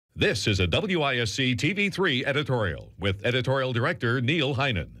This is a WISC TV3 editorial with editorial director Neil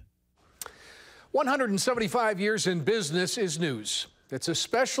Heinen. 175 years in business is news. It's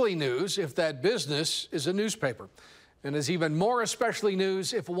especially news if that business is a newspaper, and is even more especially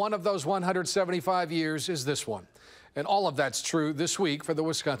news if one of those 175 years is this one. And all of that's true this week for the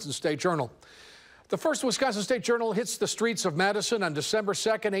Wisconsin State Journal. The first Wisconsin State Journal hits the streets of Madison on December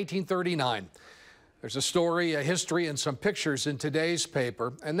 2nd, 1839. There's a story, a history, and some pictures in today's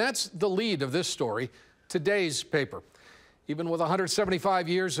paper, and that's the lead of this story, today's paper. Even with 175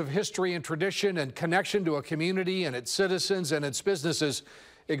 years of history and tradition and connection to a community and its citizens and its businesses,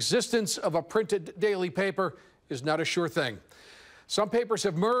 existence of a printed daily paper is not a sure thing. Some papers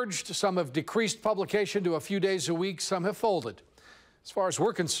have merged, some have decreased publication to a few days a week, some have folded. As far as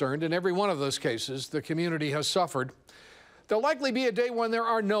we're concerned, in every one of those cases, the community has suffered. There'll likely be a day when there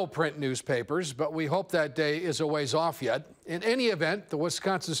are no print newspapers, but we hope that day is a ways off yet. In any event, the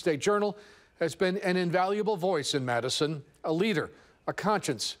Wisconsin State Journal has been an invaluable voice in Madison, a leader, a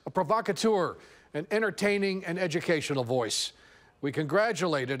conscience, a provocateur, an entertaining and educational voice. We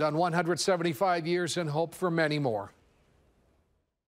congratulate it on 175 years and hope for many more.